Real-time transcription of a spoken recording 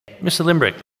Mr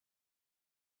Limbrick.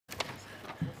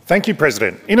 Thank you,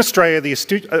 President. In Australia, the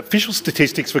official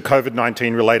statistics for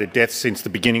COVID-19 related deaths since the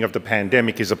beginning of the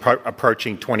pandemic is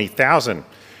approaching 20,000.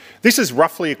 This is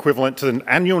roughly equivalent to the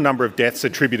annual number of deaths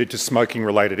attributed to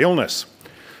smoking-related illness.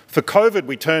 For COVID,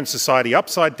 we turned society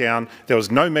upside down. There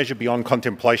was no measure beyond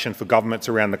contemplation for governments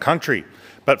around the country.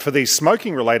 But for these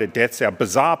smoking-related deaths, our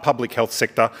bizarre public health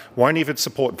sector won't even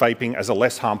support vaping as a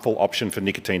less harmful option for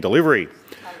nicotine delivery.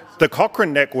 The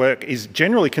Cochrane Network is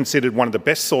generally considered one of the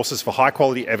best sources for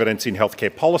high-quality evidence in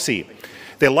healthcare policy.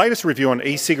 Their latest review on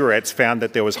e-cigarettes found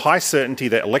that there was high certainty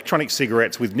that electronic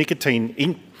cigarettes with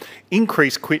nicotine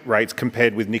increased quit rates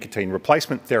compared with nicotine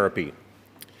replacement therapy.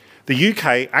 The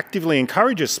UK actively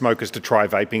encourages smokers to try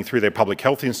vaping through their public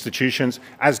health institutions,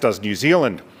 as does New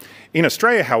Zealand. In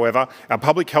Australia, however, our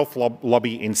public health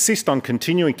lobby insist on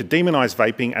continuing to demonise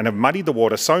vaping and have muddied the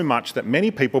water so much that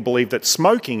many people believe that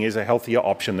smoking is a healthier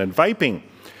option than vaping.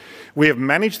 We have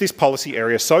managed this policy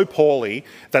area so poorly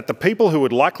that the people who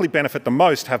would likely benefit the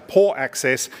most have poor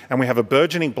access, and we have a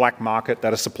burgeoning black market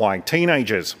that is supplying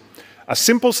teenagers. A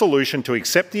simple solution to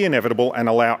accept the inevitable and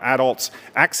allow adults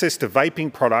access to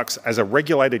vaping products as a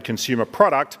regulated consumer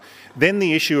product, then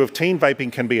the issue of teen vaping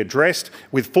can be addressed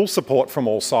with full support from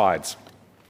all sides.